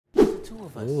two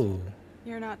of us. Ooh.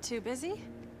 You're not too busy?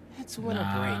 It's winter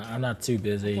break. I'm not too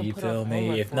busy. You put feel off me?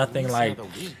 homework If for nothing at least like another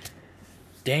week.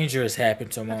 dangerous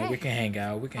happened tomorrow, Okay. we can hang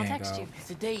out. We can I'll hang text out. you. It's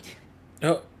a date.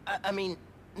 Oh, I mean,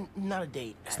 not a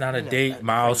date. it's not a You know, date,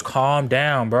 Miles. friend. Calm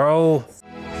down, bro.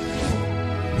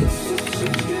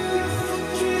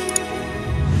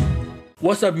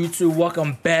 What's up, YouTube?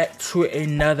 Welcome back to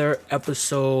another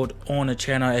episode on the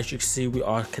channel. As you can see, we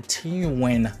are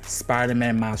continuing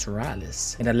Spider-Man Miles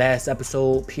Morales. In the last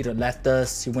episode, Peter left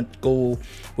us. He went to go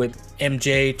with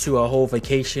MJ to a whole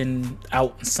vacation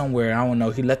out somewhere. I don't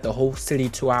know. He left the whole city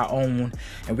to our own,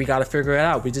 and we got to figure it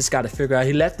out. We just got to figure out.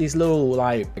 He left these little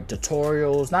like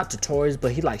tutorials, not tutorials,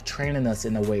 but he like training us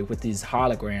in a way with these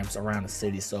holograms around the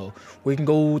city. So we can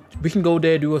go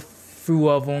there, do a few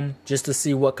of them just to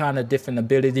see what kind of different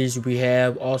abilities we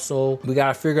have. Also, we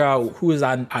gotta figure out who is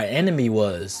our enemy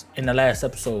was in the last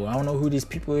episode. I don't know who these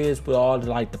people is with all the,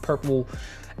 like the purple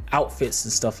outfits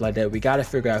and stuff like that. We gotta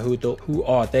figure out who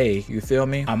are they. You feel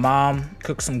me? My mom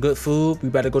cooked some good food. We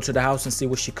better go to the house and see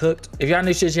what she cooked. If y'all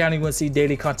new to this channel, you want to see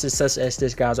daily content such as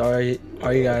this, guys, all you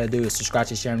gotta do is subscribe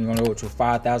to this channel. We're gonna go to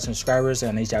 5,000 subscribers,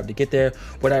 and I need y'all to get there.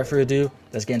 Without further ado,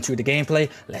 let's get into the gameplay.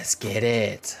 Let's get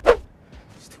it.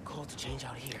 To change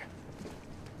out here.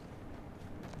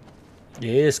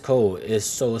 Yeah, it's cold. It's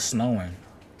snowing.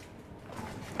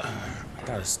 I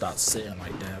gotta stop sitting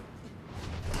like that.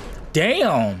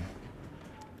 Damn.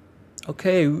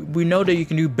 Okay, we know that you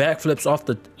can do backflips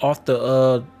off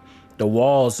the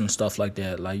walls and stuff like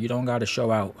that. Like, you don't gotta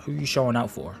show out. Who you showing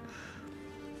out for?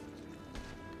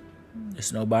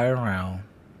 There's nobody around.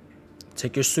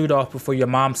 Take your suit off before your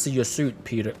mom see your suit,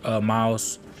 Peter.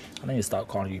 Miles. I need to stop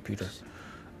calling you Peter.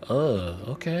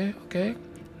 Okay.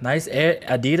 Nice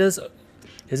Adidas.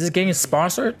 Is this game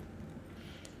sponsored?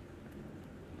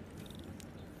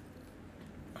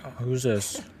 Who's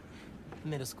this?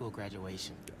 Middle school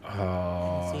graduation.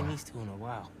 Oh. Seen these two in a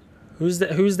while. Who's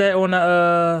that on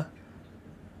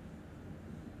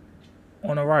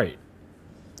the right?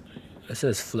 It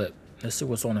says flip. Let's see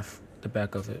what's on the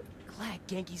back of it. Glad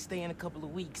Genki's staying a couple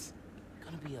of weeks.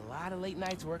 Gonna be a lot of late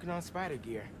nights working on spider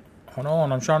gear. Hold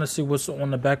on, I'm trying to see what's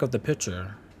on the back of the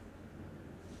picture.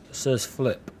 It says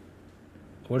flip.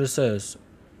 What it says?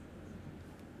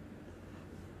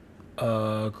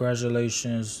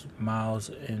 Congratulations, Miles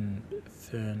and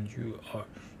Finn.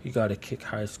 You gotta kick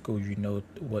high school. You know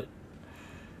what?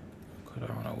 I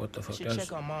don't know what the fuck Should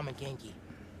check on Mom and Genki.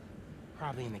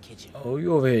 Probably in the kitchen. Oh,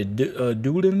 you over here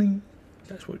doodling?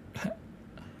 That's what.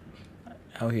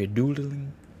 Out here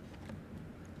doodling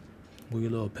with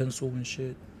your little pencil and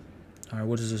shit. All right,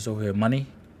 what is this over here? Money?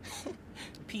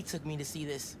 Pete took me to see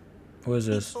this. What is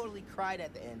this? He totally cried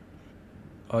at the end.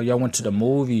 Oh, y'all went to the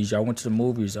movies.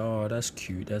 Oh, that's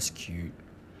cute.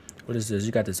 What is this?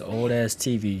 You got this old ass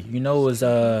TV. You know it's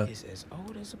It's as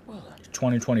old as a bullet.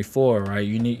 2024, right?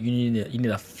 You need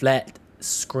a flat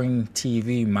screen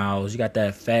TV, Miles. You got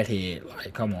that fat head.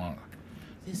 Like, come on.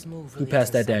 This move Who really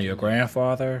passed that isn't down? Your something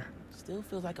grandfather? Still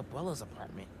feels like Abuela's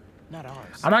apartment, not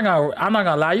ours. I'm not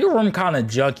gonna lie, your room kind of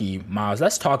junky, Miles.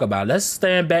 Let's talk about it. Let's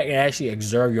stand back and actually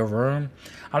observe your room.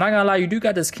 I'm not gonna lie, you do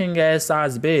got this king ass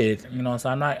size bed, you know. So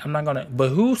I'm not gonna. But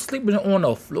who's sleeping on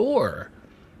the floor?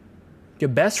 Your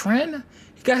best friend?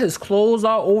 He got his clothes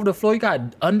all over the floor. You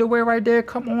got underwear right there.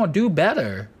 Come on, do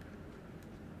better.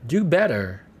 Do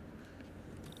better.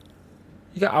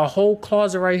 You got a whole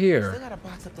closet right here. Still gotta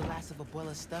box up the last of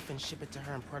Abuela's stuff and ship it to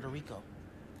her in Puerto Rico.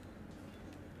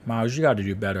 Miles, you gotta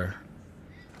do better.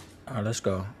 All right, let's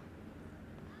go.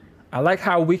 I like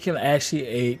how we can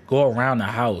actually go around the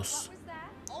house. What was that?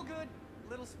 All good.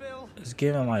 Little spill. It's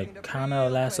giving like kind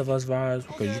of Last of Us vibes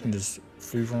because you can just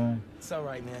free roam. It's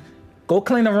alright, man. Go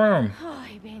clean the room.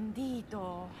 Ay,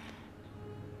 bendito.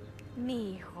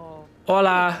 Mi hijo.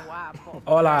 Hola. Guapo.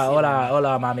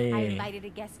 Hola, I mommy. invited a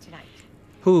guest tonight.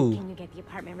 Who? Can you get the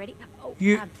apartment ready? Oh,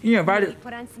 You invited? maybe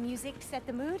put on some music to set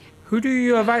the mood. Who do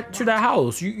you invite to the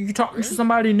house? You talking to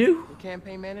somebody new? The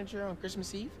campaign manager on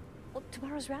Christmas Eve? Well,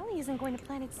 tomorrow's rally isn't going to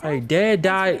plan itself. Hey, Dad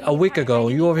died a week ago.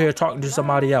 You over here talking to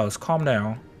somebody else. Calm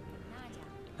down.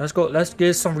 Let's go. Let's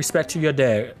give some respect to your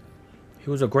dad. He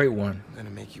was a great one. I'm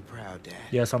gonna make you proud, Dad.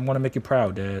 Yes, I'm gonna make you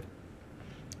proud, Dad.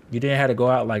 You didn't have to go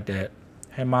out like that.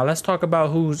 Hey, Ma, let's talk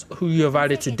about who you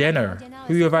invited to dinner.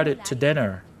 Who you invited to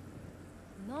dinner?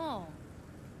 No.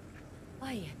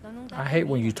 I hate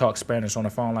when you talk Spanish on the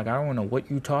phone. Like, I don't know what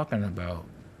you talking about.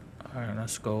 All right,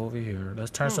 let's go over here.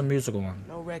 Let's turn some music on.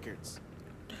 No records.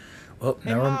 Well,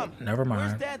 Hey, Mom, never Where's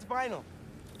mind. Dad's vinyl?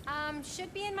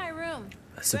 Should be in my room.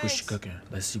 Let's see what Thanks. she's cooking.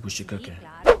 Let's see what she's cooking.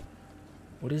 Claro.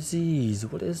 What is these?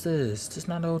 What is this? Just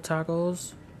not no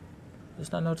tacos.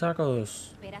 There's not no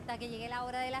tacos. Espera hasta que llegue la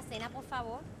hora de la cena, por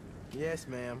favor. Yes,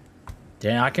 ma'am.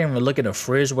 Damn, I can't even look at the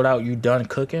fridge without you done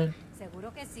cooking. Seguro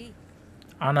que sí.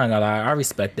 I'm not gonna lie, I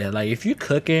respect that. Like, if you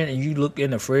cooking and you look in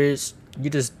the fridge,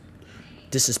 you just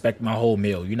disrespect my whole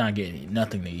meal. You're not getting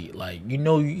nothing to eat. Like, you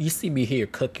know, you see me here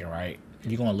cooking, right?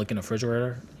 You gonna look in the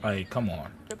refrigerator? Like, come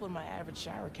on. Tripled my average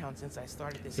shower count since I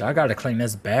started this. Y'all gotta clean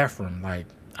this bathroom. Like,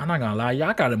 I'm not gonna lie,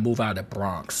 y'all gotta move out of the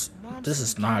Bronx. Mom's This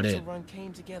is not it. run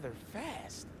came together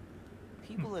fast.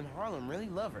 People in Harlem really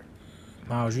love her.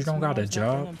 Miles, you don't got a Mom's not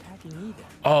done job? unpacking either.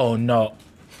 Oh no.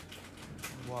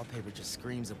 The wallpaper just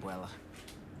screams Abuela.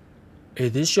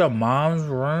 Is this your mom's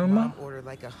room? Mom ordered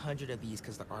like 100 of these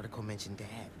because the article mentioned Dad.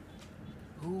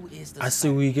 Who is the I see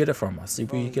where you get it from. I see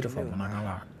where you get it from. new. I'm not gonna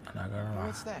lie. I'm not gonna lie.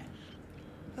 What's that?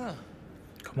 Huh.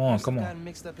 Come on, Must come have on. gotten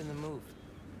mixed up in the move.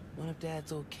 One of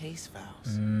Dad's old case files.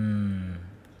 Who's the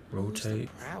Rotate.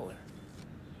 prowler?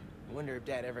 I wonder if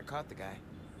Dad ever caught the guy.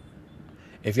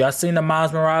 If y'all seen the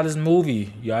Miles Morales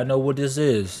movie, y'all know what this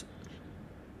is.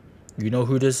 You know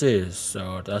who this is.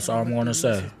 So that's all I'm gonna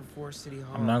say. Before City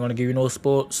Hall. I'm not gonna give you no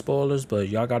spoilers, but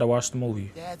y'all gotta watch the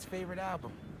movie. Dad's favorite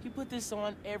album. He put this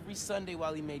on every Sunday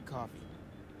while he made coffee.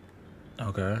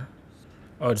 Okay.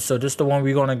 Oh, so this the one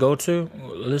we gonna go to,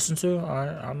 listen to? All right,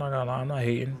 I'm not gonna lie, I'm not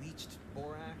hating. Bleached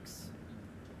borax.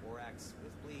 Borax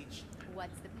with bleach.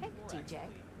 What's the pick, DJ?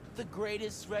 The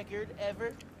greatest record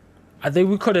ever. I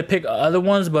think we could have picked other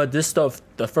ones, but this stuff,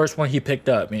 the first one he picked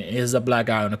up, is a black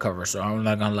guy on the cover. So I'm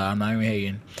not gonna lie, I'm not even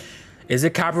hating. Is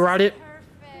it copyrighted?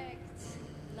 Perfect.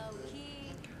 Low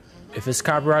key. If it's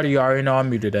copyrighted, you already know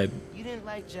I'm muted that. You didn't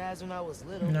like jazz when I was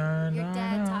little. No, Your no,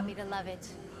 dad no. taught me to love it.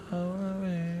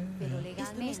 Pero Is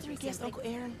the mystery legalmente guest siempre... Uncle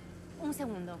Aaron? Un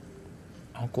segundo.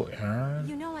 Uncle Aaron?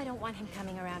 You know I don't want him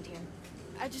coming around here.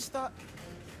 I just thought.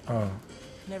 Oh.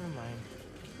 Never mind.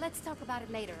 Let's talk about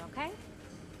it later, okay?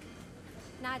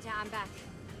 Nadia, I'm back.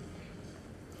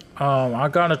 I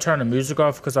gotta turn the music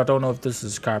off because I don't know if this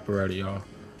is copyrighted, y'all.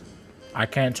 I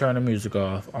can't turn the music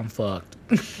off. I'm fucked.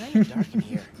 Kinda dark in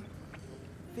here.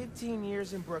 15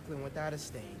 years in Brooklyn without a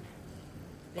stain.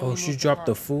 Then Oh, we she moved to dropped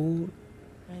the Harlem. food?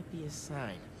 Might be a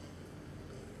sign.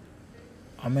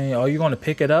 I mean, are you gonna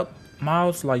pick it up,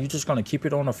 Miles? Like, you just gonna keep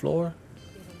it on the floor?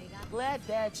 Glad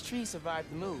Dad's tree survived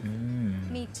the move.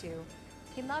 Me too.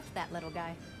 He loved that little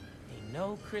guy. Ain't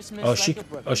no Christmas Oh, like she a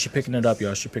Brooklyn oh she picking it up,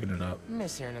 y'all. She picking it up.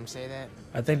 Miss hearing him say that.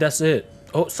 I think that's it.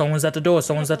 Oh, someone's at the door.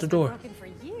 Someone's at the door. Broken for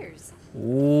years.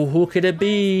 Ooh, who could it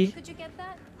be? Could you get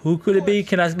that? Who could it be?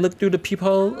 Can I look through the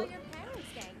peephole? Oh, your parents,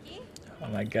 Ganky. Oh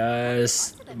my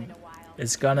gosh. To them in a while.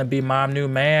 It's gonna be my new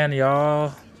man,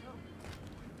 y'all.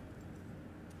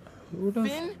 Who the,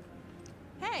 Finn?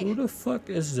 Hey, who the fuck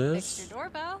is fixed your this?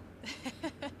 doorbell.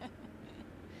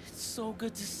 It's so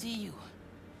good to see you.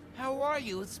 How are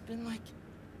you? It's been like...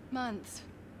 Months.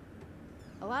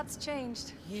 A lot's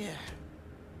changed. Yeah. It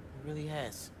really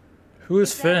has. Who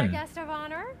is that our Finn? guest of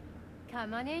honor?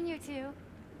 Come on in, you two.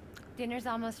 Dinner's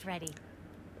almost ready.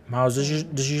 Miles, this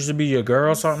used to be your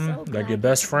girl or something? so Like your glad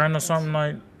best you friend or did. something?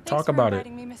 Like, Thanks talk for about it.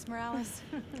 inviting me, Miss Morales.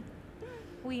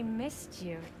 We missed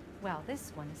you. Well,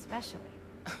 this one especially.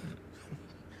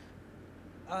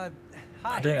 Hi.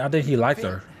 I think he liked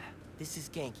her. This is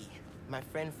Genki, my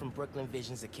friend from Brooklyn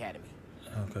Visions Academy.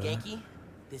 Okay. Genki,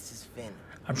 this is Finn,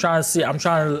 I'm trying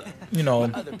to, you know,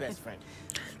 other best friend.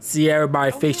 see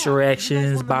everybody Oh, facial yeah. reactions, You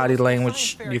guys won the body National language.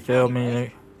 Science Fair You feel County, me?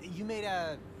 right? You made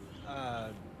a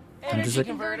I'm just Energy like,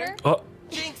 converter? oh,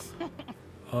 Jinx!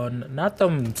 not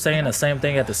them saying the same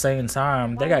thing at the same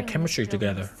time. They got Wiring chemistry this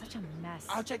building together. is Such a mess.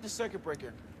 I'll check the circuit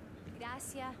breaker.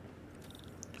 Gracias.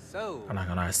 so. I'm not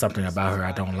gonna lie, something about her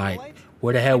I don't like.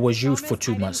 Where the hell was you for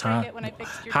 2 months, huh?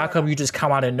 How come you just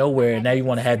come out of nowhere and now you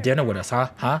want to have dinner with us, huh?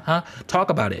 Huh? Talk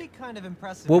about it. Kind of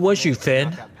impressive Where if was you, managed to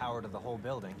knock Finn? out power to the whole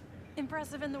building.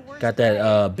 Impressive in the worst Got way.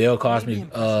 that Bill Maybe Cosby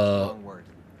impressive is the wrong word.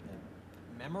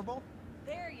 Memorable?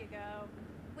 There you go.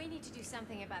 We need to do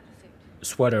something about the food.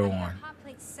 sweater I got on. hot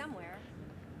plates somewhere.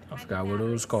 I forgot what it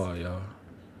was called, y'all.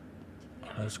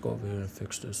 Let's go over here and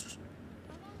fix this.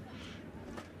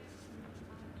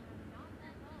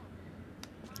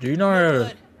 Do you know how to,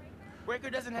 Good. Breaker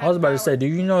doesn't have I was about to power. say, do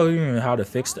you know even how to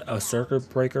fix a circuit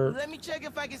breaker? Let me check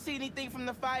if I can see anything from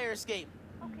the fire escape.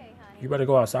 Okay, honey. You better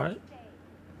go outside.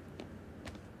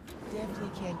 Definitely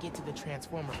can't get to the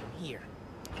transformer from here.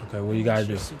 Okay, what you gotta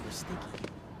do? It's super sticky.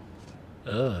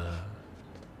 Ugh.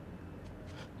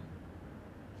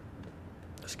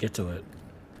 Let's get to it.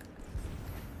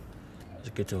 Let's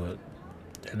get to it.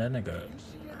 And that nigga.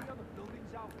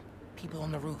 People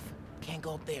on the roof. Can't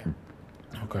go up there.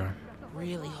 Okay.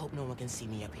 Really hope no one can see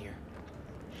me up here.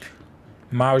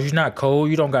 Miles, you not cold?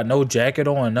 You don't got no jacket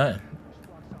on, nothing.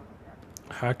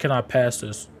 How can I pass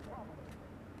this?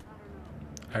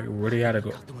 I really had to go.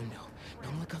 Look out the window.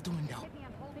 Don't look out the window.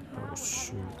 Oh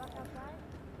shoot.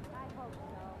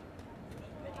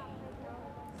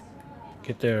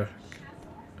 Get there.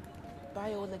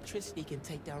 Bioelectricity can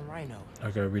take down Rhino.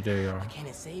 Okay, we there, y'all. Can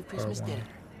it save Christmas dinner?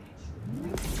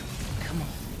 Come on.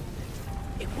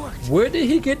 It worked. Where did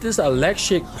he get this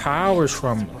electric powers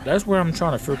from? That's where I'm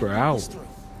trying to figure out.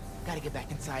 Gotta get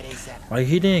back inside ASAP. Like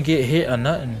he didn't get hit or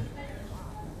nothing.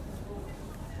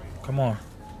 Come on.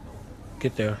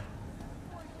 Get there.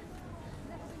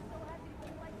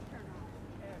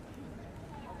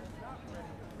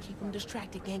 Keep him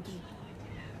distracted, Genki.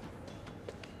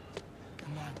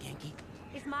 Come on, Genki.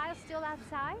 Is Miles still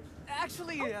outside?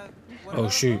 Actually, what Oh, about a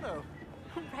shoot. photo?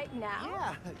 Right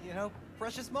now? Yeah, you know,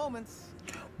 precious moments.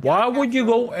 Why would you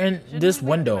go in this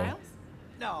window?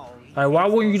 No. Like, why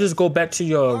wouldn't you just go back to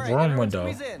your All right, room everyone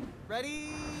window? squeeze in. Ready?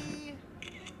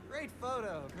 Great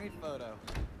photo. Great photo.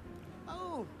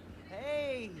 Oh,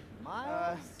 hey,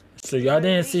 Miles. So y'all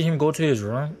didn't see him go to his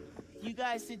room? You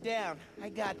guys sit down. I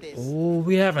got this. Oh,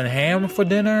 we having ham for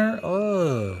dinner?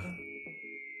 Oh.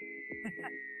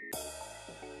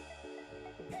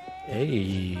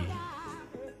 Hey.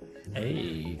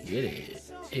 Hey, get it.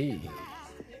 Hey.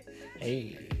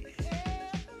 Hey.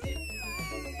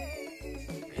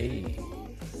 Hey.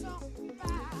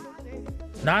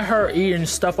 Not her eating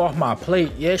stuff off my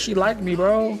plate. Yeah, she liked me,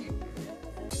 bro.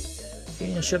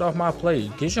 Eating shit off my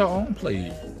plate. Get your own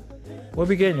plate. What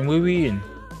we getting? What we eating?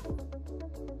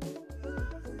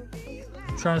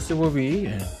 I'm trying to see what we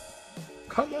eating.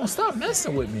 Come on, stop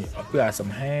messing with me. We got some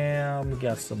ham. We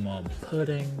got some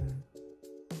pudding.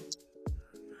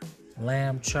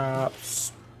 Lamb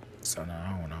chops. So no,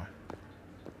 I don't know.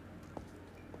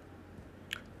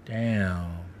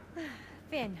 Damn.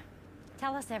 Finn,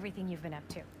 tell us everything you've been up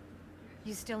to.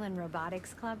 You still in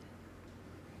robotics club?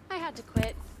 I had to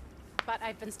quit, but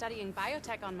I've been studying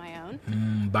biotech on my own.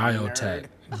 Biotech.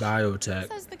 Biotech.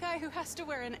 Says the guy who has to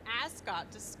wear an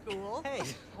ascot to school. Hey,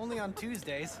 only on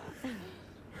Tuesdays.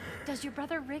 Does your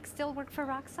brother Rick still work for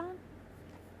Roxxon?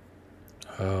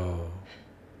 Oh.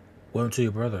 Welcome to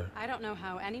your brother. I don't know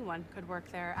how anyone could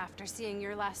work there after seeing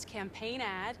your last campaign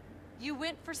ad. You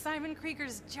went for Simon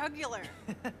Krieger's jugular.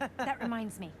 That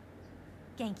reminds me.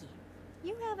 Genki,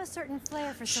 you have a certain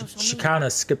flair for social She media. kind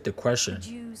of skipped the question. Did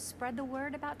you spread the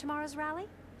word about tomorrow's rally?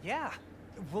 Yeah,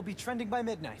 we'll be trending by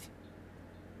midnight.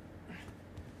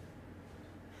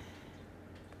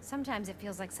 Sometimes it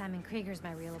feels like Simon Krieger's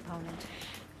my real opponent.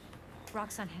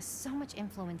 Roxxon has so much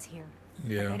influence here.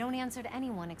 But Yeah. they don't answer to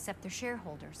anyone except their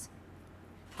shareholders.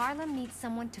 Harlem needs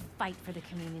someone to fight for the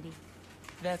community.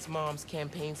 That's Mom's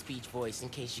campaign speech voice, in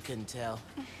case you couldn't tell.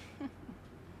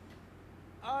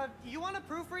 You want to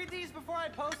proofread these before I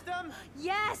post them?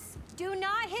 Yes! Do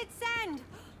not hit send!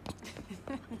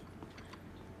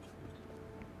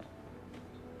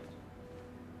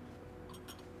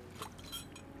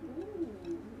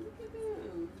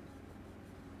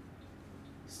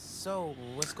 So,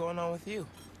 what's going on with you?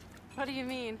 What do you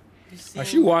mean? You Are seem,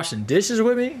 she washing dishes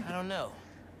with me? I don't know.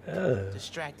 Ugh.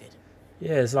 Distracted.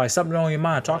 Yeah, it's like something on your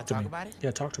mind. Talk Wanna to talk me. about it?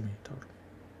 Yeah, talk to me. Talk to me.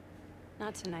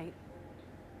 Not tonight.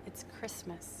 It's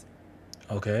Christmas.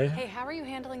 Okay. Hey, how are you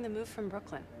handling the move from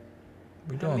Brooklyn?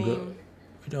 We I doing good. mean,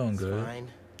 We doing it's good.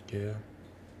 fine.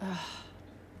 Yeah.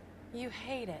 You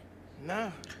hate it.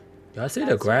 No. Y'all see the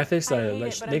That's right. graphics? I Like, hate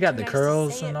like it, but they I'm got too the nice to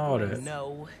curls say and it all for that.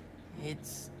 No.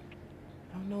 It's...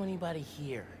 I don't know anybody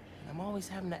here. I'm always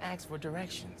having to ask for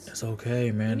directions. It's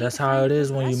okay, man. need That's to how find it a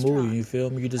is when you move. restaurant, You feel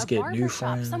me? You just A get barber new shop,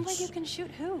 friends, somewhere you can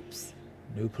shoot hoops.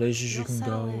 new places you You'll can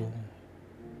settle go. in.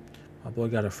 My boy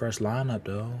got a fresh lineup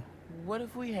though. What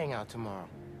if we hang out tomorrow?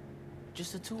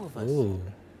 Just the two of us. Ooh.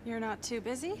 You're not too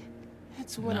busy?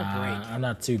 It's winter Nah, break. I'm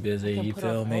not too busy. I can You put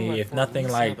feel off me? homework If for at nothing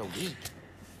least like another week.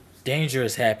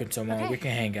 dangerous happened tomorrow, Okay. we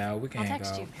can hang out. We can I'll hang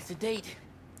text out. you. It's a date.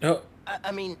 Oh,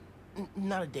 I mean,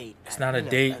 not a date. it's not a You know,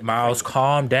 date, Miles. friend.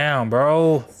 Calm down,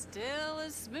 bro. Still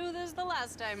as smooth as the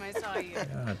last time I saw you.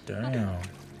 God damn.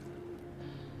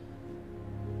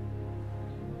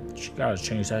 She gotta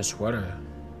change that sweater.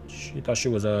 She thought she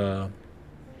was a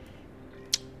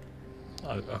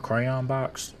crayon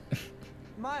box.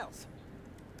 Miles,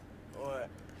 What?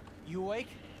 you awake?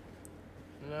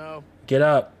 No. Get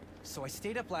up. So I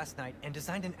stayed up last night and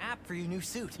designed an app for your new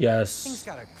suit. Thing's Yes.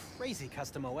 got a crazy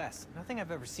custom OS. Nothing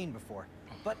I've ever seen before.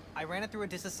 But I ran it through a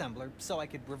disassembler so I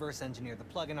could reverse engineer the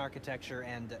plugin architecture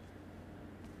and...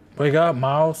 Wake up,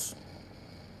 Miles.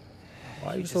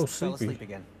 Why are you so just fell sleepy? asleep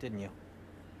again, didn't you?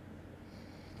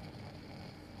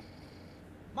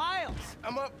 Miles!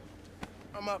 I'm up.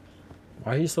 I'm up.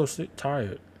 Why are you so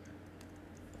tired?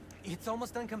 It's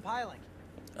almost done compiling.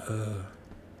 Oh,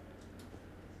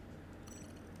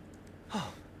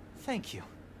 thank you.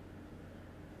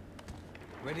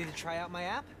 Ready to try out my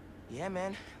app? Yeah,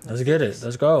 man. Let's get it.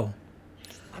 Let's go.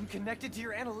 I'm connected to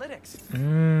your analytics.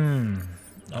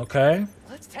 Okay.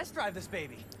 Let's test drive this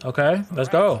baby. Okay. Let's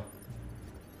go.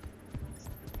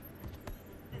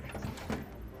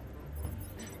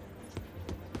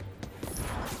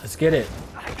 Let's get it.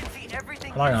 I can see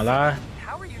everything. I'm not gonna lie.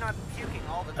 How are you not puking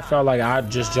all the I time? felt like I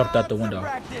just jumped out the window.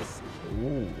 Practice.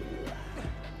 Ooh.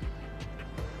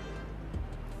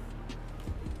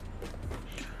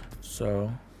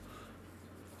 So,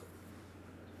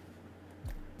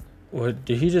 what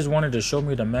did he just wanted to show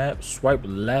me the map? Swipe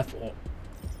left.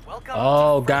 Welcome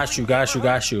Oh, to got you, got you,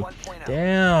 got you. 1.0.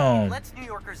 Damn. Let's New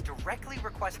Yorkers directly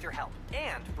request your help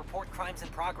and report crimes in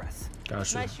progress.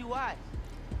 Got you. Nice UI.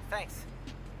 Thanks.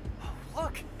 Oh,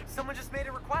 look, someone just made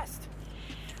a request.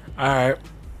 All right.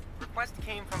 Request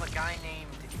came from a guy named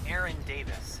Aaron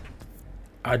Davis.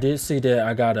 I did see that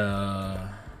I got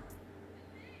a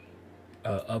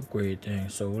upgrade thing.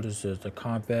 So what is this? The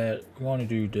combat. We want to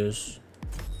do this,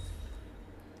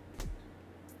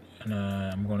 and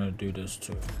I'm gonna do this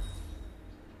too.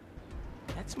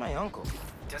 That's my uncle.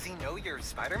 Does he know you're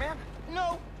Spider-Man?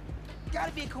 No,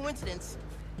 gotta be a coincidence.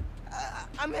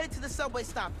 I'm headed to the subway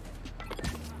stop.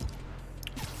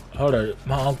 Hold on,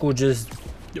 my uncle just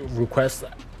requested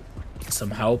some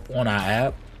help on our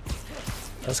app.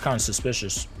 That's kind of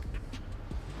suspicious.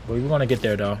 But we're gonna get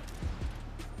there though.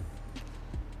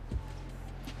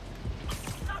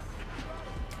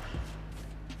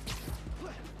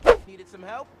 Needed some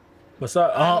help? What's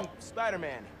up? I'm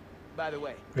Spider-Man, by the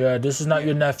way. Yeah, this is not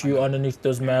your nephew underneath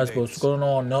those masks. What's going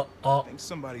on? No, I think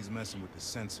somebody's messing with the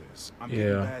sensors. I'm getting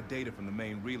Yeah. bad data from the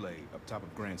main relay up top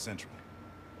of Grand Central.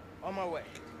 On my way.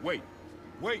 Wait,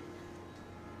 wait.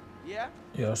 Yeah?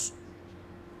 yes.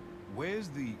 Where's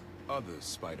the other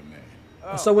Spider-Man?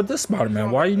 What's up with this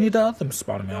Spider-Man? Why you need the other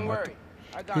Spider-Man? Don't What worry.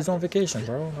 I got He's on this. vacation,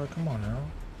 bro. Like, come on now.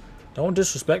 Don't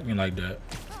disrespect me like that.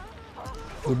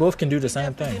 We both can do the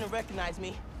same Definitely thing. didn't recognize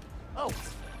me. Oh,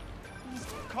 he's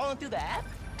calling through the app?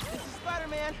 This is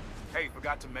Spider-Man. Hey,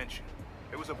 forgot to mention.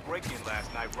 There was a break-in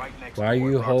last night right next Why door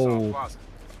you at Roxanne hold- Plaza.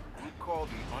 We called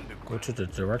the underground. Go to the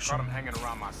Caught direction. him hanging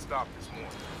around my stop this morning.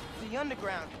 The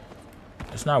underground.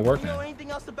 It's not You working. know anything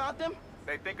else about them?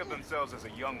 They think of themselves as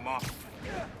a young mafia.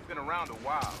 Been around a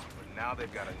while, but now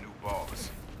they've got a new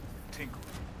boss. Tinkler.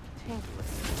 Tinkler.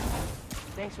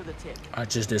 Thanks for the tip. I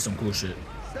just did some cool shit.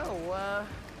 So,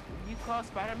 you call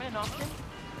Spider-Man often?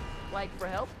 Like, for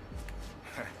help?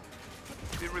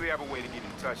 Didn't really have a way to get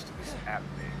in touch to this app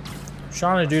thing. I'm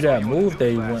trying to do that move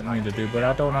they want me to do, but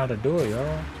I don't know how to do it,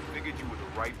 y'all. Figured you were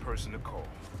the right person to call.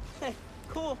 Hey,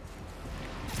 cool.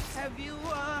 Have you,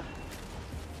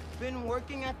 been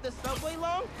working at the subway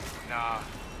long? Nah,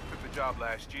 took the job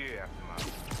last year after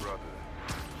my brother.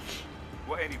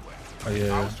 Well, anyway, Oh,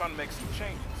 yeah. I was trying to make some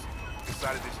changes.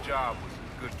 Decided this job was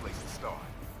a good place to start.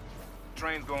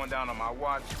 Trains going down on my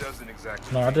watch doesn't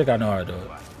exactly. No, I think I know how to do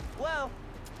it. Well,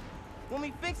 when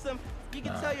we fix them, you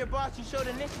can tell your boss you showed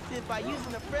initiative by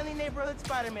using the Friendly Neighborhood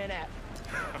Spider-Man app.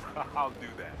 I'll do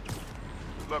that.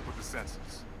 Good luck with the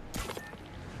sensors.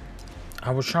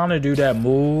 I was trying to do that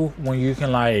move when you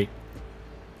can like,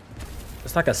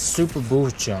 it's like a super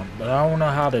boost jump, but I don't know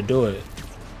how to do it.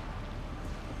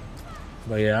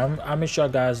 But yeah, I make sure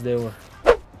guys they were.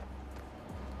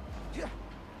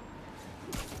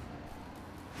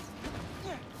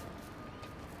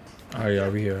 Oh yeah,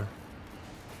 we here.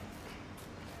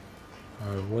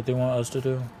 Alright, what they want us to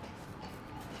do?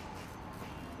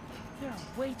 There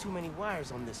are way too many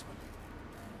wires on this one.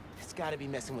 It's gotta be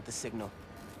messing with the signal.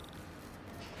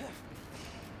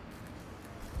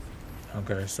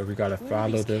 Okay, so we gotta Where do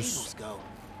follow these this cables go?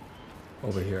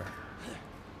 over here.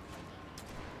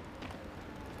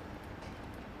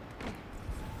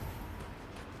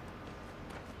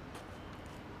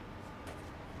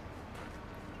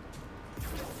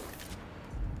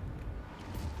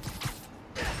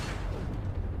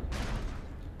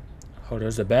 Oh,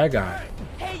 there's a bad guy.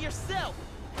 Hey, yourself!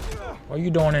 What are you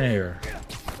doing in here?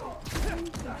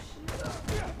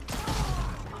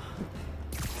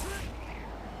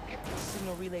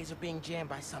 Signal relays are being jammed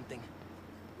by something.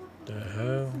 The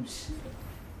hell?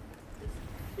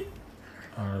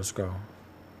 Alright, let's go.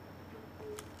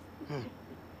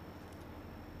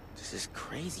 This is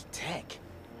crazy tech.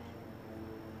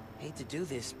 Hate to do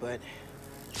this, but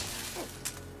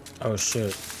Oh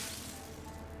shit.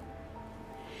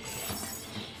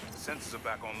 Sensors are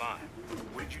back online.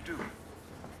 What did you do?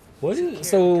 What is,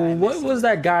 so what was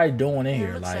that guy doing in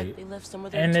here? looks Like, they left some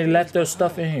of their and they left their experience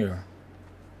stuff behind. in here.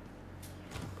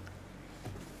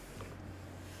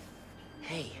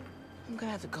 I'm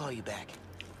gonna have to call you back.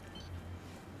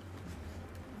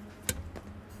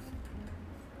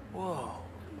 Whoa.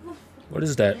 What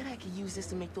is that? Man, I could use this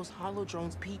to make those hollow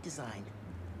drones Pete designed.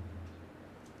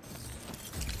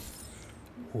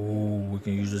 Ooh, we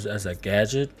can use this as a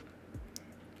gadget.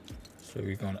 So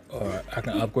we're gonna, I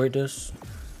can upgrade this.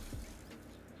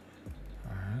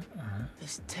 Alright.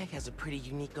 This tech has a pretty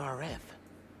unique RF.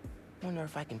 Wonder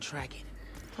if I can track it.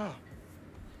 Huh.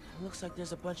 Looks like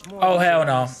there's a bunch more. Oh hell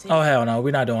no. Oh hell no.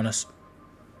 We're not doing this.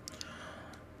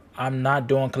 I'm not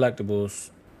doing collectibles.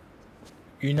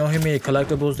 You know how many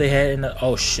collectibles they had in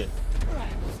the shit.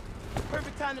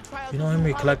 Perfect time to try out. You know how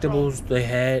many collectibles they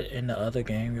had in the other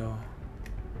game, y'all?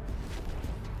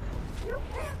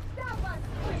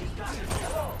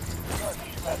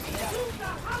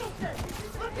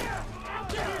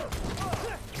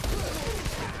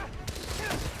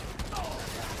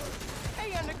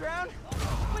 Hey, Underground.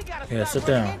 We gotta Yeah, sit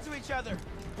down. into each other.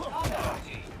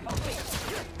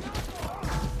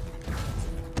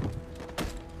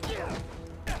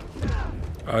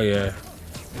 Oh yeah.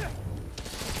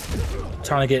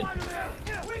 Trying to get.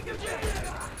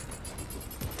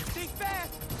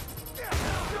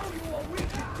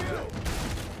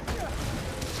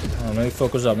 Oh, let me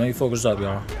focus up. Let me focus up,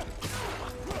 y'all.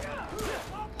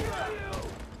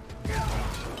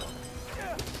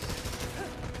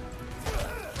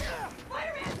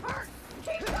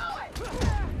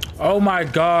 Oh my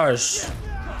gosh.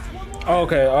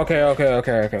 Okay.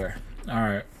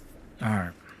 Alright.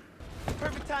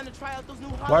 Perfect time to try out those new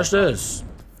Watch this.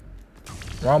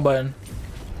 Wrong button.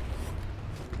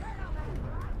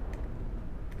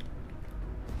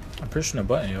 I'm pushing the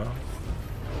button, y'all.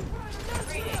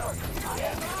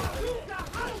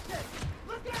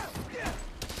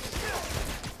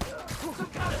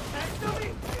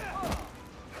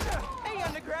 Hey,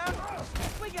 Underground.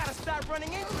 We gotta start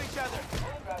running into each other.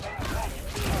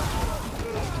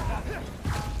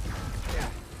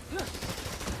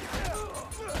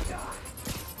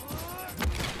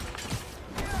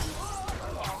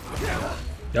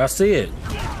 Y'all see it?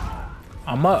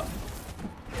 I'm up.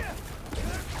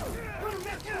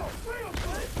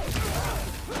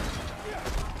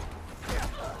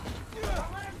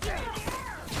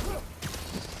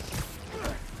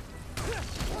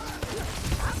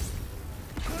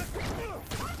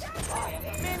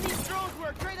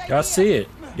 Y'all see it?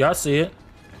 Y'all see it?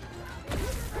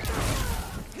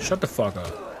 Shut the fuck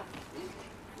up.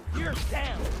 You're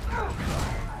down.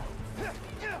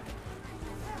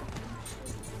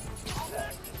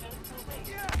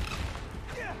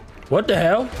 What the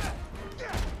hell?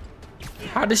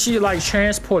 How did she like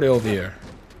transport it over here?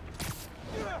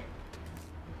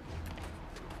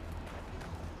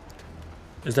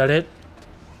 Is that it?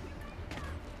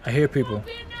 I hear people.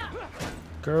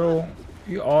 Girl,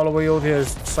 you all the way over here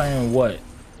saying what?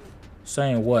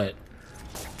 Saying what?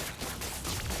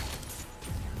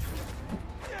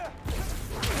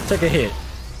 Take a hit.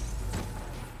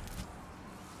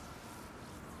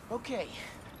 Okay.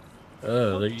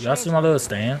 Y'all see my little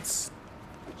stance?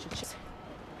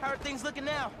 How are things looking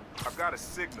now? I've got a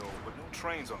signal, but no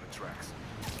trains on the tracks.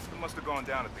 It must have gone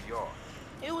down at the yard.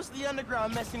 It was the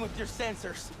Underground messing with your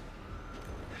sensors.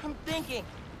 I'm thinking.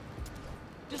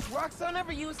 Does Roxanne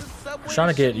ever use the subway? I'm trying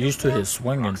to get used to his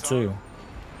swinging too.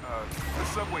 The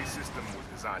subway system was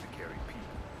designed to carry people,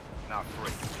 not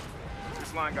freight.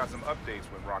 This line got some updates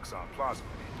when Roxanne Plaza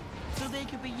went in. So they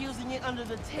could be using it under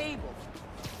the table.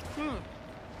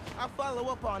 I'll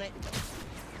follow up on it.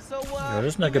 So, Yo,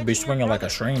 this nigga be swinging like a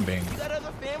string bean. You got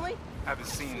other family? Haven't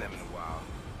seen them in a while.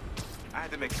 I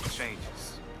had to make some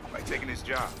changes, like taking his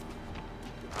job.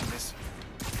 I miss him,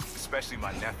 especially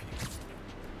my nephew.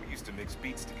 We used to mix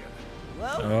beats together.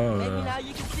 Well, maybe now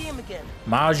you can see him again.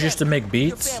 Miles used to make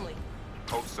beats.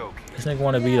 Hope so, kid. This nigga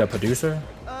want to be a producer.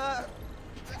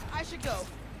 I should go.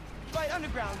 Bye,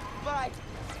 Underground. Bye.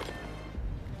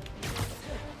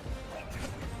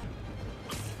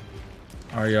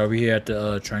 Alright, y'all, we here at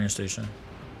the train station.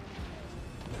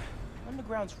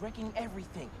 Underground's wrecking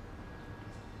everything.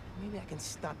 Maybe I can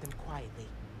stop them quietly.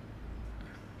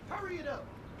 Hurry it up.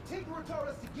 Tinkerer told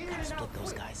us to get in and out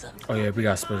those guys up. Oh yeah, we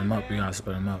gotta split them up. We gotta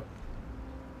split them up.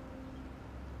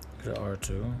 The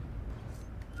R2.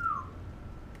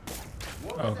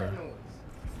 Okay.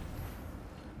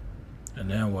 And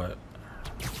then what?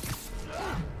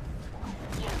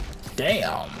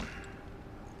 Damn.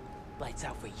 Lights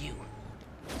out for you.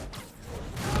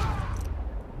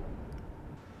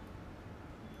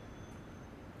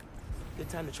 Good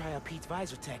time to try out Pete's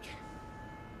visor tech.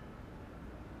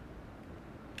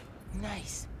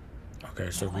 Nice. Okay,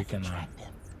 so Now we I can track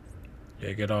them.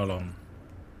 yeah, get all of them.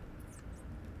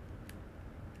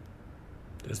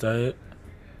 Is that it?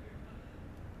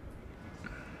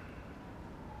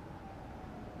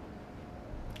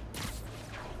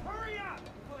 Hurry up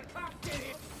before the cops get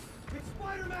here. It's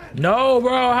Spider-Man. No,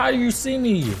 bro. How do you see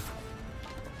me?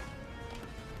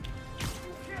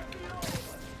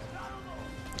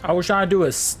 I was trying to do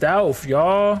a stealth,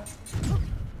 y'all.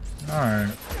 Alright.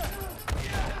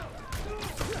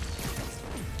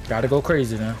 Gotta go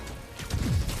crazy now.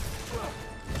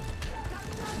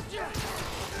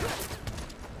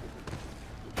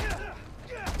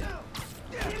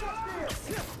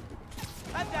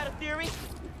 I've got a theory.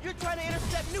 You're trying to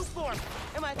intercept new form.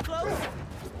 Am I close?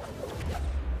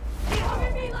 Come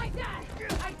at me like that!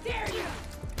 I dare you!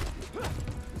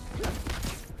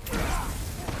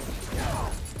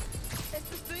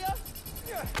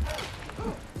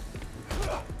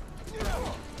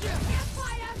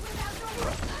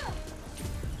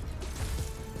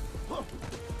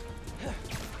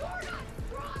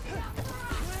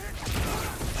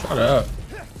 Shut up.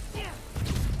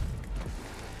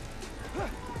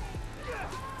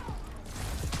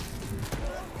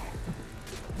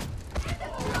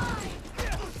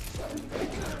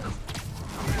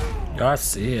 I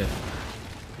see it.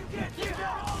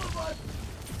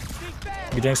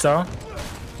 You think so?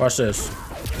 Watch this.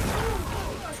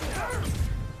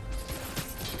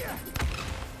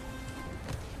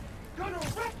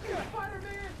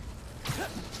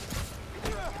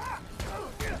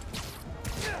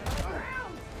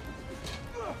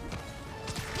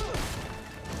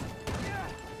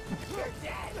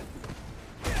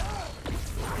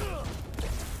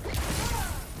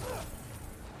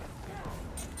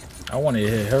 I want to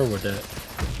hit her with that.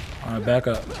 All right, back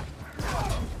up.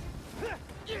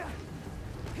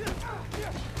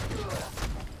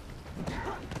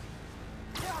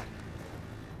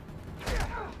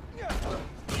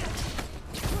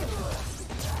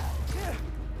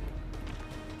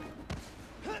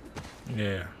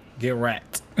 Yeah, get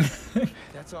wrapped.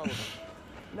 That's all of them.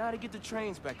 Now to get the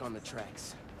trains back on the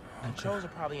tracks. Controls are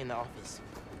probably in the office.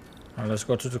 All right, let's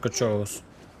go to the controls.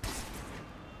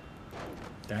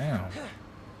 Damn.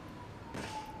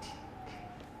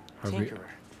 Tinkerer.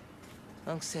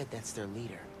 Unc said that's their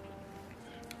leader.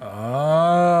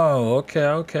 Oh, okay,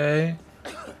 okay.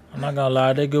 I'm not gonna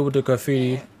lie, they good with the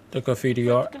graffiti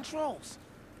art. Controls.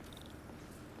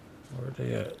 Where are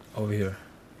they at? Over here.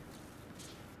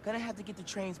 Gonna have to get the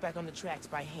trains back on the tracks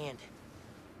by hand.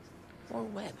 Or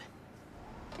web.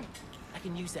 I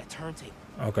can use that turntable.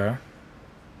 Okay.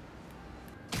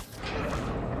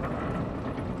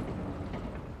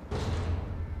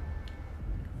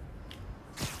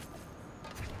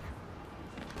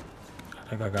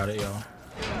 I think I got it, y'all.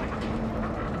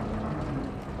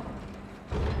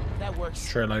 That works.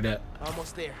 Straight like that.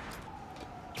 Almost there.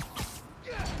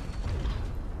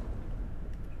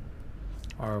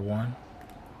 R1.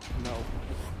 No.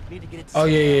 Need to get it to Oh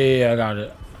yeah, I got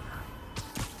it.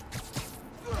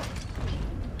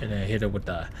 And then hit it with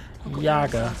the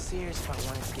Yaga. I'm serious about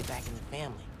wanting to get back in the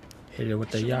family. Hit it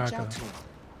with the I should reach Yaga. out to him.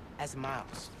 As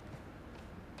Miles.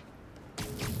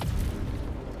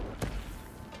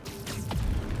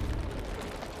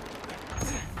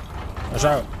 Watch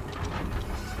out.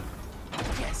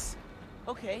 Yes.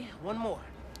 Okay, one more.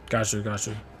 Got you, got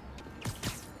you.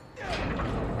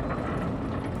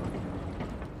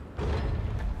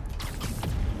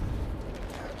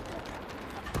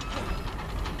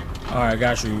 Alright,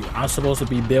 got you. I'm supposed to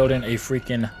be building a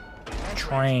freaking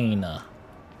train.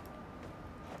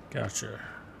 Gotcha.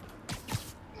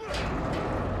 Here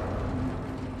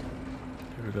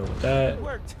we go with that. It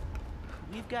worked.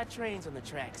 We've got trains on the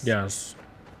tracks. Yes.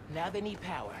 Now they need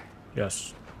power.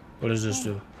 Yes. What does this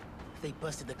do? They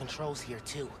busted the controls here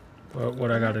too.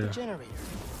 What I gotta The do? generator.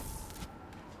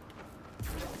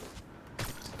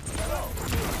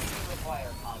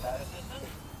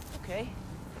 Okay.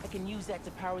 I can use that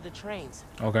to power the trains.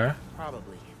 Okay.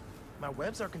 Probably. My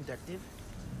webs are conductive.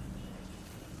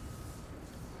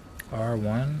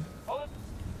 R1.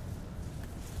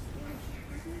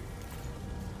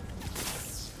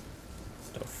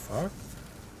 The fuck?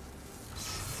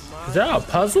 Is that a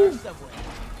puzzle?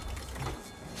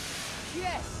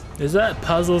 Yes. Is that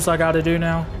puzzles I gotta do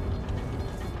now?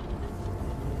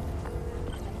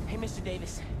 Hey, Mr.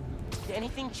 Davis. Did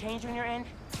anything change on your end?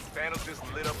 Panel just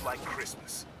lit up like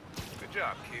Christmas. Good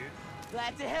job, kid.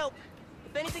 Glad to help.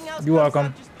 If anything else You're comes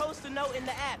welcome. up, just post a note in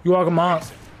the app. You welcome, Mom.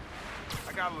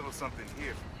 I got a little something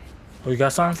here. Oh, you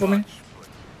got something for me?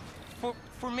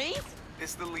 For me?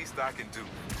 It's the least I can do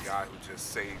for the guy who just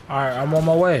saved. Alright, I'm on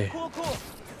my way. Cool.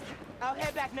 I'll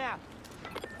head back now.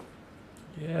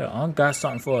 Yeah, Unc got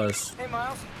something for us. Hey,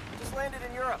 Miles. Just landed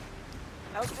in Europe.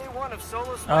 How's day one of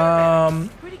solo Spider-Man?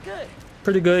 Pretty good.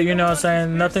 Pretty good, you know what I'm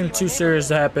saying? Nothing too serious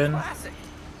happened. Classic.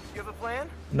 You have a plan?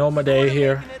 Normal day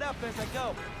here. Making it up as I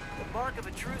go. The mark of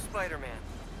a true Spider-Man.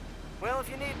 Well, if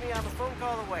you need me, I'm a phone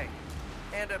call away.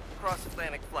 And a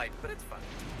cross-Atlantic flight, but it's fun.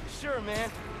 Sure, man.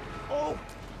 Oh,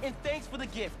 and thanks for the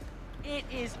gift. It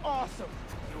is awesome.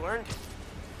 You earned it.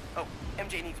 Oh,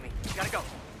 MJ needs me. Gotta go.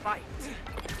 Bye.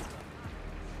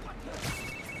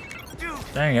 Dude,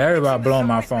 Dang, everybody blowing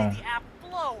my Subway's made phone. the app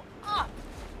blow up.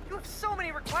 You have so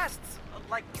many requests.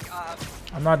 Like,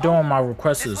 I'm not doing my this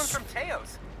requests. one's from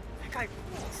Teos. That guy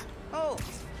rules. Oh,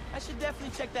 I should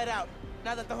definitely check that out.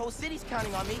 Now that the whole city's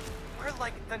counting on me. We're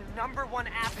like the #1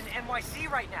 app in NYC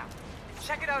right now.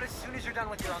 Check it out as soon as you're done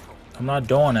with your uncle. I'm not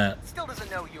doing that. Still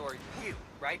doesn't know you're you,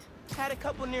 right? Had a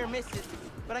couple near misses,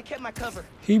 but I kept my cover.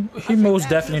 He most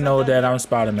definitely know that I'm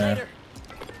Spider-Man. Later.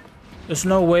 There's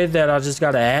no way that I just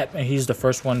got an app and he's the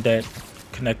first one that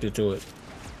connected to it.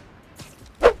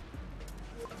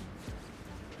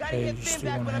 Gotta Hey, hit you Finn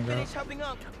still back wanna when I hang out? finish helping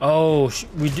Unc. Oh,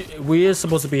 we is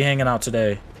supposed to be hanging out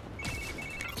today.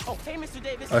 Oh, hey, Mr.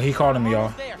 Davis. Oh, he calling me, y'all.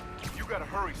 Almost there. You gotta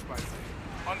hurry, Spider.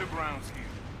 Underground's here.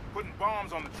 Putting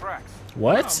bombs on the tracks.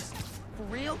 What? For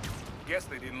real? Guess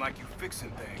they didn't like you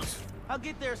fixing things. I'll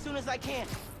get there as soon as I can.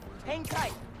 Hang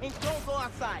tight and don't go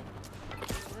outside.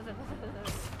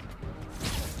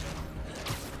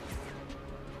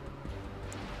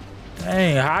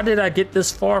 Dang, how did I get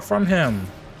this far from him?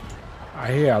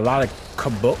 I hear a lot of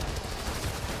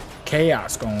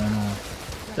chaos going on.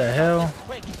 What the hell?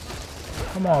 Quick.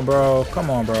 Come on, bro.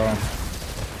 Come on, bro.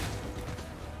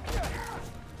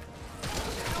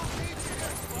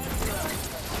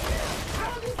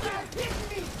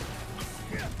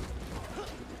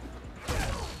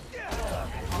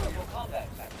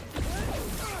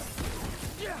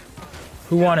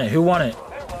 Who won it? Who won it?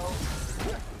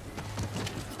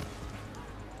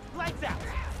 Lights out.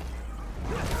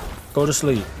 Go to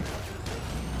sleep.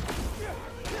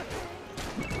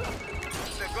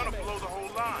 They're gonna blow the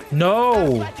whole line.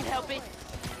 No! I can help it.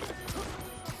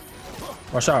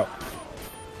 Watch out.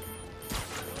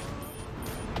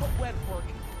 What web's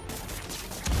working?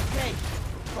 Okay,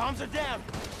 bombs are down.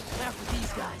 Now for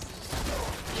these guys.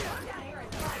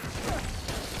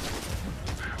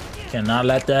 Cannot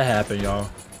let that happen, y'all.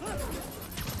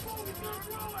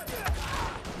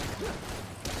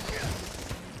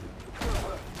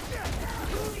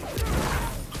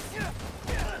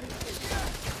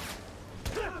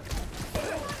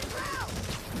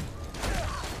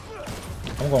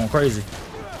 I'm going crazy.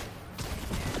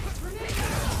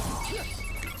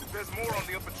 There's more on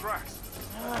the upper tracks.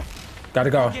 Gotta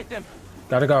go. Get them.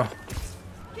 Gotta go.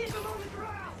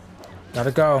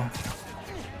 Gotta go.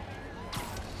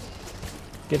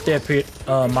 Get there, Pete.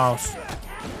 Mouse.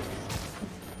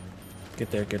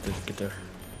 Get there, get there, get there.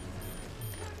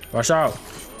 Watch out.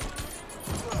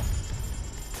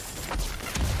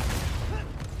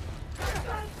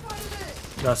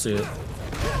 Y'all see it.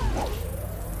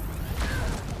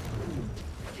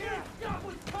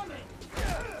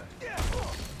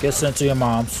 Get sent to your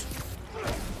moms.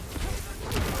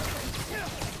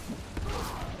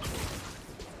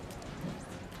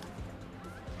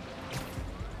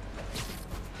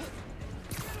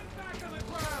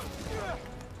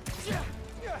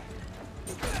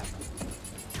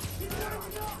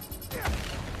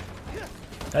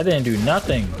 That didn't do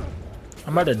nothing.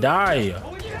 I'm about to die.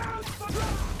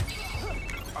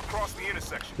 Across the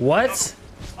intersection. What?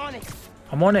 On it.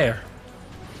 I'm on there.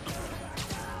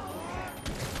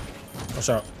 What's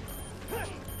up?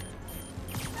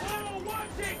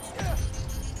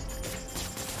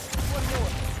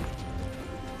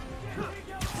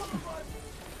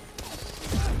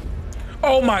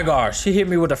 Oh my gosh, he hit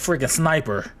me with a freaking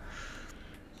sniper.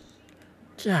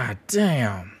 God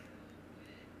damn.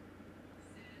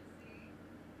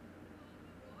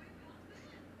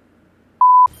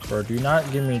 Bro, do not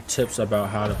give me tips about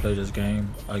how to play this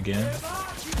game again.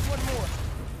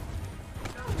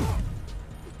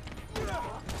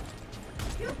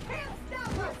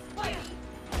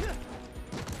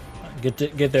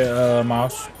 Get there,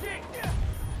 mouse.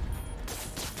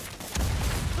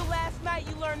 So last night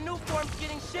you learned new forms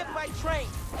getting shipped by train.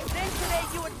 Then today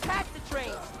you attack the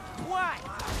trains. Why?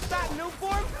 Stop new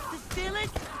forms to steal it?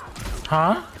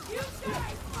 Huh?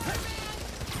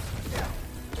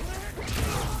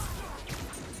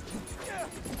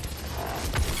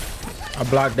 I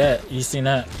blocked that. You seen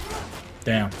that?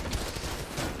 Damn.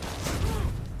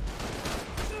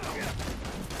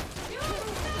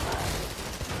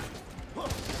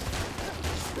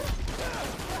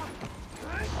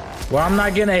 Well, I'm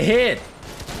not getting a hit.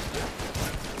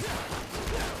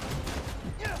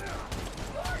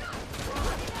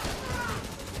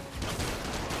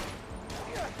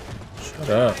 Shut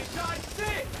up.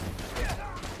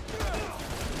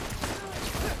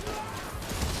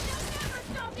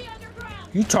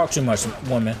 You talk too much,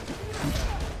 woman.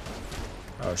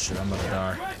 Oh shit, I'm gonna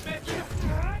die.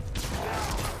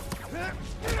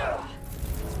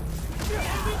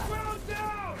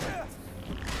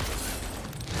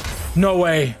 No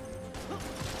way.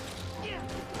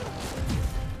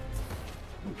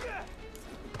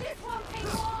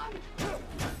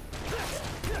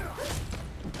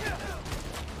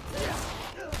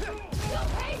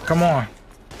 Come on.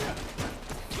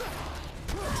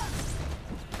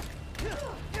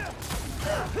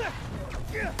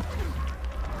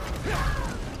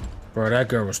 Bro, that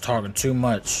girl was talking too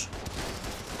much.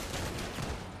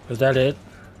 Is that it?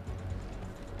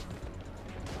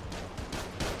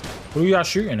 Who y'all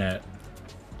shooting at?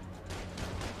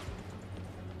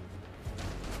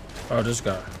 Oh, this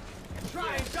guy.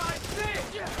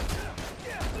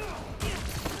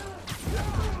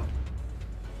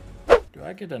 Do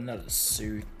I get another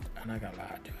suit? I'm not gonna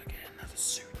lie, do I get another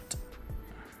suit?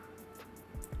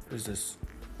 What is this?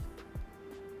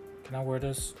 Can I wear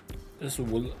this? This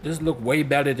look way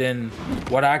better than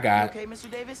what I got. Okay, Mr.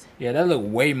 Davis? Yeah, that look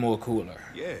way more cooler.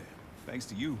 Yeah, thanks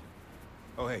to you.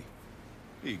 Oh, hey,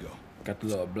 here you go. Got the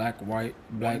little black, 1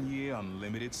 year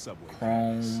unlimited subway.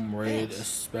 chrome, red Thanks.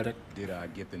 aesthetic. Did I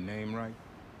get the name right?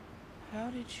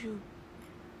 How did you?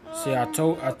 See, I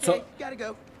told Gotta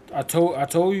go. I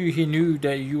told you he knew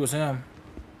that you was him.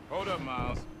 Hold up,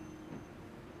 Miles.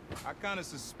 I kind of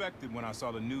suspected when I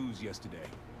saw the news yesterday.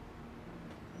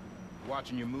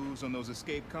 Watching your moves on those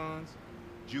escape cons,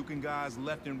 juking guys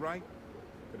left and right.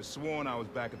 Could have sworn I was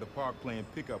back at the park playing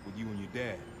pickup with you and your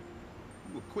dad.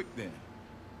 You were quick then.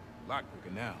 A lot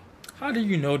quicker now. How do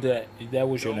you know that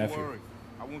was your nephew? Don't worry.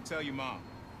 I won't tell your mom.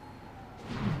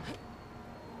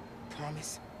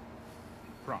 Promise.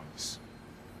 Promise.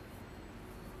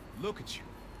 Look at you.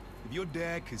 If your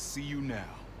dad could see you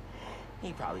now,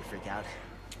 He'd probably freak out.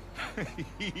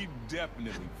 he'd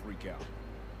definitely freak out.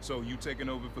 So you taking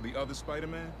over for the other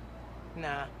Spider-Man?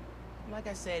 Nah. Like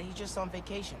I said, he's just on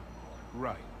vacation.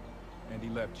 Right. And he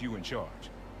left you in charge.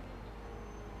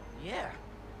 Yeah.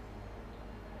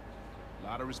 A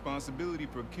lot of responsibility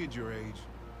for a kid your age.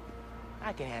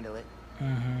 I can handle it.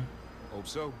 Mm-hmm. Hope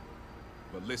so.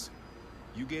 But listen,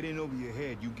 you get in over your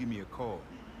head, you give me a call.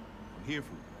 I'm here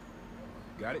for you.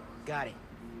 Got it? Got it.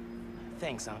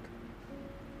 Thanks, Unc.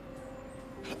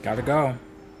 Gotta go.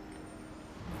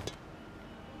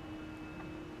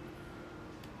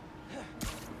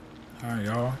 Alright,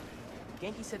 y'all.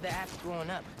 Genki said the app's growing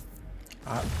up.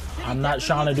 I'm not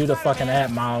trying to do the fucking app,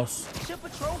 Miles. Should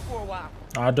patrol for a while.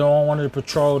 I don't want to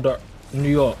patrol the New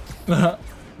York.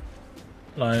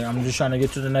 Like, I'm just trying to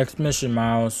get to the next mission,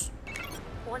 Miles.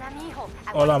 Hola, mijo.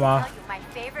 I Hola, wanted ma. to tell you, my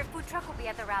favorite food truck will be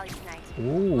at the rally tonight.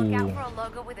 Ooh. Look out for a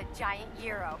logo with a giant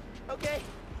gyro. Okay.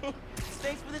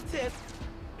 Thanks for the tip.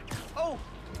 Oh,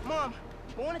 Mom,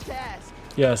 I wanted to ask.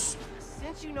 Yes.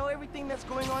 Since you know everything that's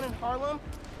going on in Harlem,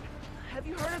 have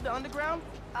you heard of the underground?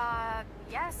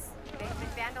 Yes. They've been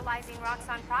vandalizing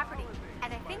Roxxon property,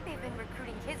 and I think they've been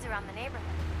recruiting kids around the neighborhood.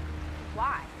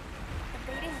 Why?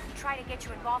 They didn't try to get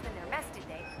you involved in their mess, did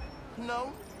they?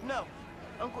 No.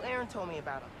 Uncle Aaron told me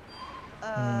about him.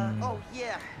 Oh,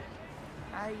 yeah.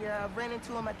 I ran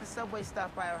into him at the subway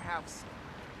stop by our house.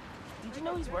 Did you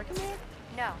know he's working there?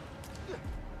 No.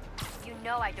 You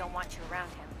know I don't want you around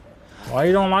him. Why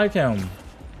you don't like him?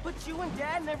 But you and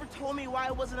Dad never told me why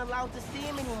I wasn't allowed to see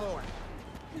him anymore.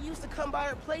 He used to come by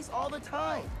our place all the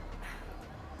time.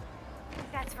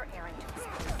 That's for Aaron.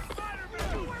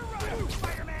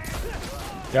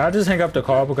 Yeah, I just hang up the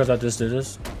call because I just did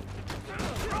this.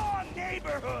 Wrong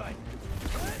neighborhood.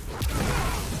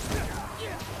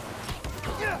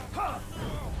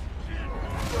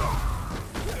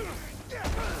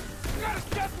 Gotta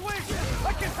step away.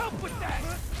 I can help with that.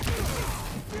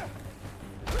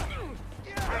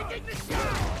 Taking the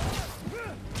shot.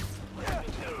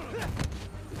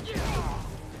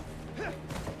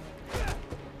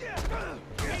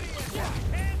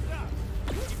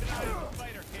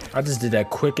 I just did that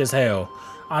quick as hell.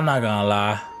 I'm not gonna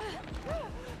lie.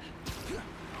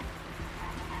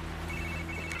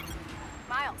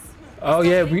 Miles. Oh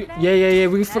yeah, we Never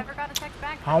got a text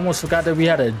back. I almost forgot that we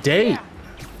had a date.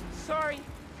 Sorry,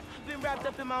 I've been wrapped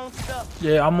up in my own stuff.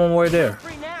 Yeah, I'm on my way there.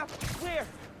 Free now. Where?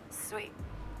 Sweet.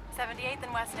 78th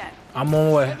and West End. I'm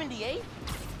on my way. 78?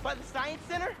 By the Science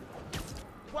Center?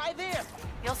 Why there?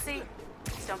 You'll see.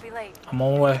 Just don't be late. I'm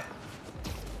on my way.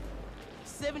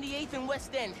 78th and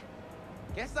West End.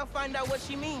 Guess I'll find out what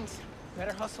she means.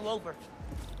 Better hustle over.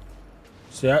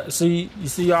 See, you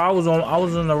see, y'all, I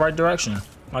was in the right direction.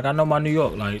 Like I know my New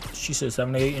York. Like she said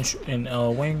 78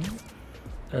 in Wing.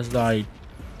 That's like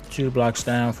 2 blocks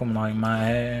down from like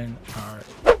Manhattan. All right.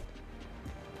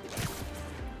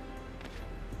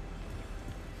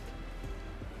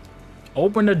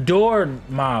 Open the door,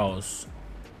 Miles.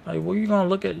 Like, what are you gonna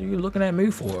look at? You looking at me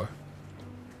for?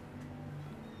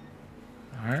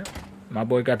 All right, my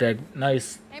boy got that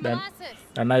nice,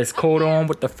 that nice coat on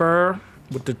with the fur,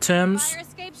 with the Timbs. Fire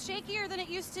escape's shakier than it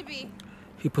used to be.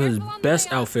 He put his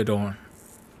best outfit on.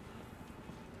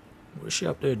 What's she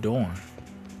up there doing?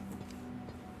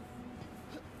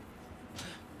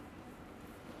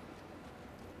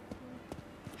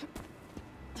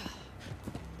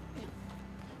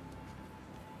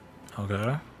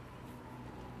 Okay.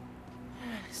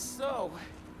 So,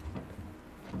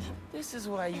 this is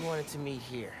why you wanted to meet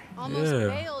here. Almost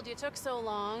failed. You took so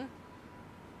long.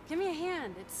 Give me a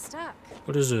hand. It's stuck.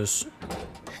 What is this?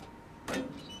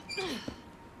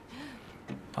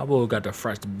 My boy got the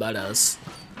fresh butters.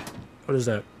 What is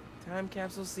that? Time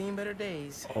capsule seen better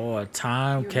days. Oh, a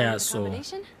time capsule.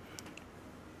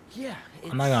 Yeah.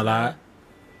 I'm not gonna lie.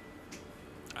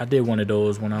 I did one of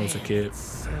those when I was a kid.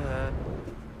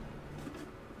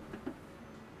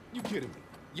 You kidding me?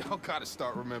 Y'all gotta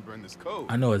start remembering this code.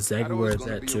 I know exactly where it's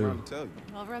at too.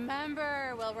 We'll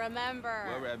remember. We'll remember.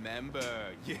 We'll remember.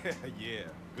 Yeah, yeah.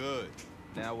 Good.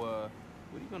 Now, what are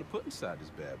you gonna put inside this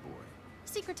bad boy?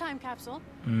 Secret time capsule.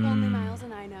 Only Miles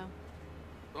and I know.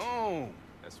 Oh,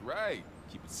 that's right.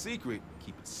 Keep it secret.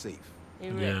 Keep it safe.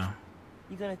 Hey, Rick, Yeah.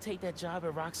 you gonna take that job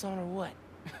at Roxxon or what?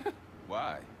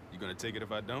 Why? You gonna take it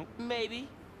if I don't? Maybe.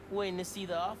 Waiting to see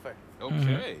the offer.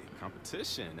 Okay.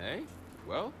 Competition, eh?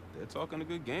 Well, they're talking a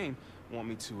good game. Want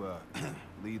me to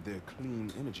lead their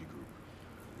clean energy group.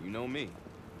 You know me.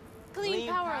 Clean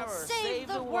power, save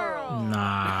the world.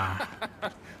 Nah.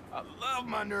 I love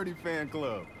my nerdy fan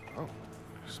club. Oh,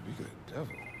 speak of the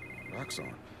devil.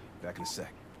 Roxxon. Back in a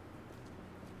sec.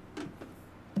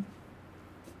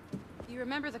 You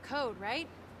remember the code, right?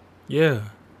 Yeah.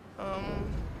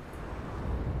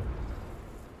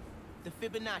 The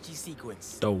Fibonacci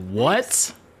sequence. The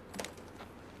what?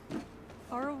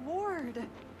 Our reward.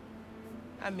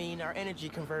 I mean, our energy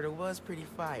converter was pretty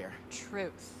fire.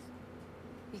 Truth.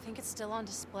 You think it's still on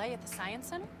display at the Science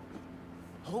Center?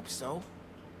 Hope so.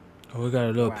 Oh, we got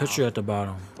a little picture at the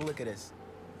bottom. Look at this.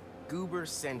 Goober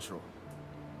Central.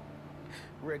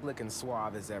 Rick looking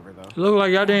suave as ever, though. Look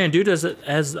like y'all didn't do this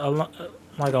as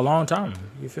like a long time.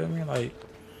 You feel me? Like,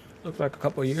 looked like a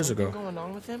couple of years ago. What's going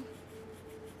on with him?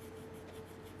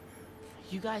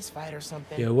 You guys fight or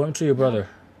something? Yeah, what happened to your brother?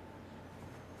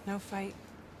 No fight.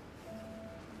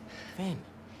 Finn,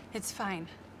 It's fine.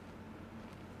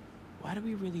 why do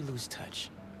we really lose touch?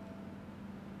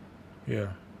 Yeah.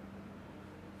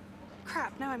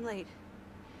 Crap, now I'm late.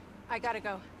 I gotta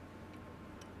go.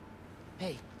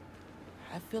 Hey,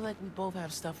 I feel like we both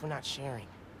have stuff we're not sharing.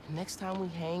 Next time we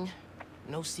hang,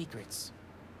 no secrets.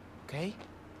 Okay?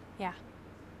 Yeah.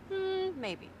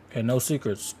 Maybe. And no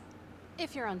secrets.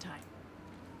 If you're on time.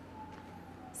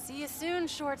 See you soon,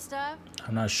 short stuff.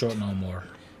 I'm not short no more.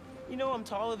 You know I'm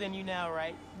taller than you now,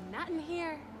 right? Not in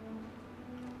here.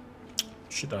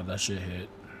 She thought that shit hit.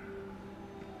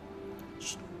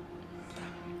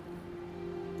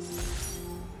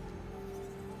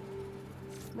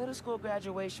 Middle school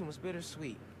graduation was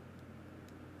bittersweet.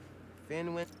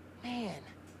 Finn went... Man,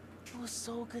 it was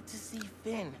so good to see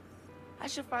Finn. I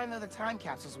should find the other time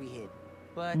capsules we hid.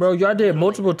 But... Bro, y'all did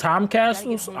multiple time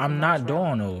capsules? I'm not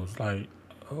doing those. Like,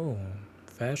 oh,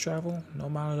 fast travel? No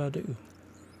mind if I do.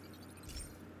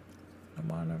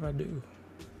 No mind if I do.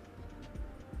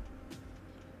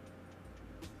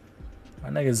 My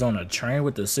nigga's on a train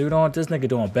with the suit on. This nigga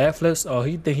doing backflips. Oh,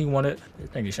 he think he wanted... This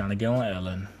nigga trying to get on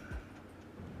Ellen.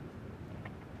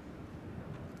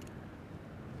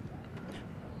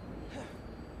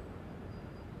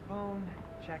 Phone,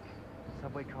 check.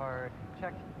 Subway card,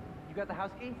 check. You got the house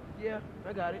key? Yeah,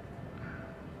 I got it.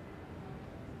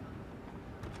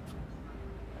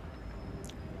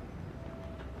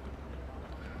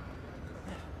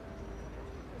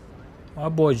 My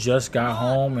boy just got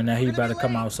home and now he about to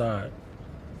come outside.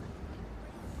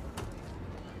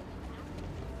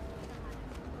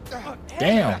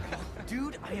 Damn.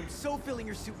 Dude, I am so filling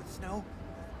your suit with snow.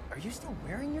 Are you still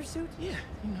wearing your suit? Yeah,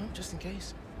 you know, just in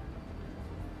case.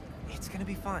 It's gonna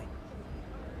be fine.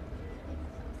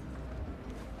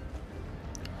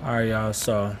 Alright, y'all,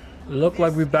 so look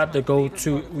like we about to go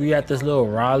to, we at this little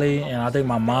rally and I think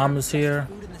my mom is here.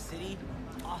 Food in the city,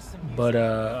 awesome. But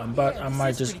I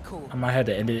might have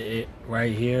to end it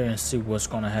right here and see what's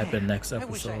gonna happen next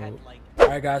episode.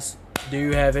 Alright guys, there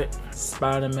you have it.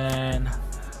 Spider-Man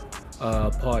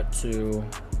part 2,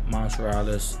 Miles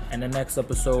Morales. And the next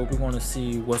episode, we're going to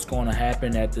see what's going to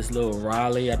happen at this little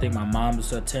rally. I think my mom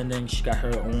is attending. She got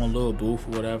her own little booth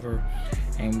or whatever,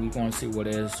 and we're going to see what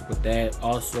it is with that.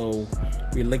 Also,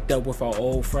 we linked up with our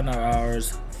old friend of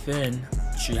ours, Finn.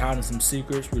 She hiding some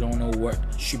secrets. We don't know what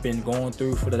she been going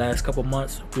through for the last couple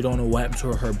months. We don't know what happened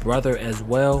to her brother as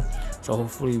well. So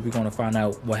hopefully we're going to find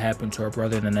out what happened to her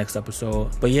brother in the next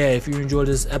episode. But yeah, if you enjoyed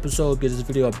this episode, give this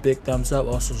video a big thumbs up.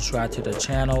 Also subscribe to the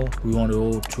channel. We want to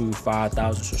go to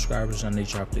 5,000 subscribers. I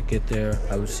need y'all to get there.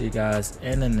 I will see you guys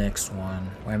in the next one.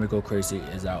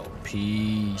 WhammyGoCrazy is out.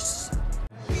 Peace.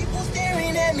 People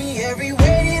staring at me everywhere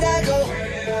that I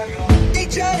go. They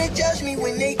try to judge me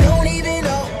when they don't even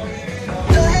know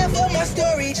the half of my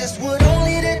story, just what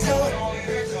only they told.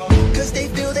 Cause they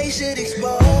feel they should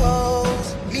expose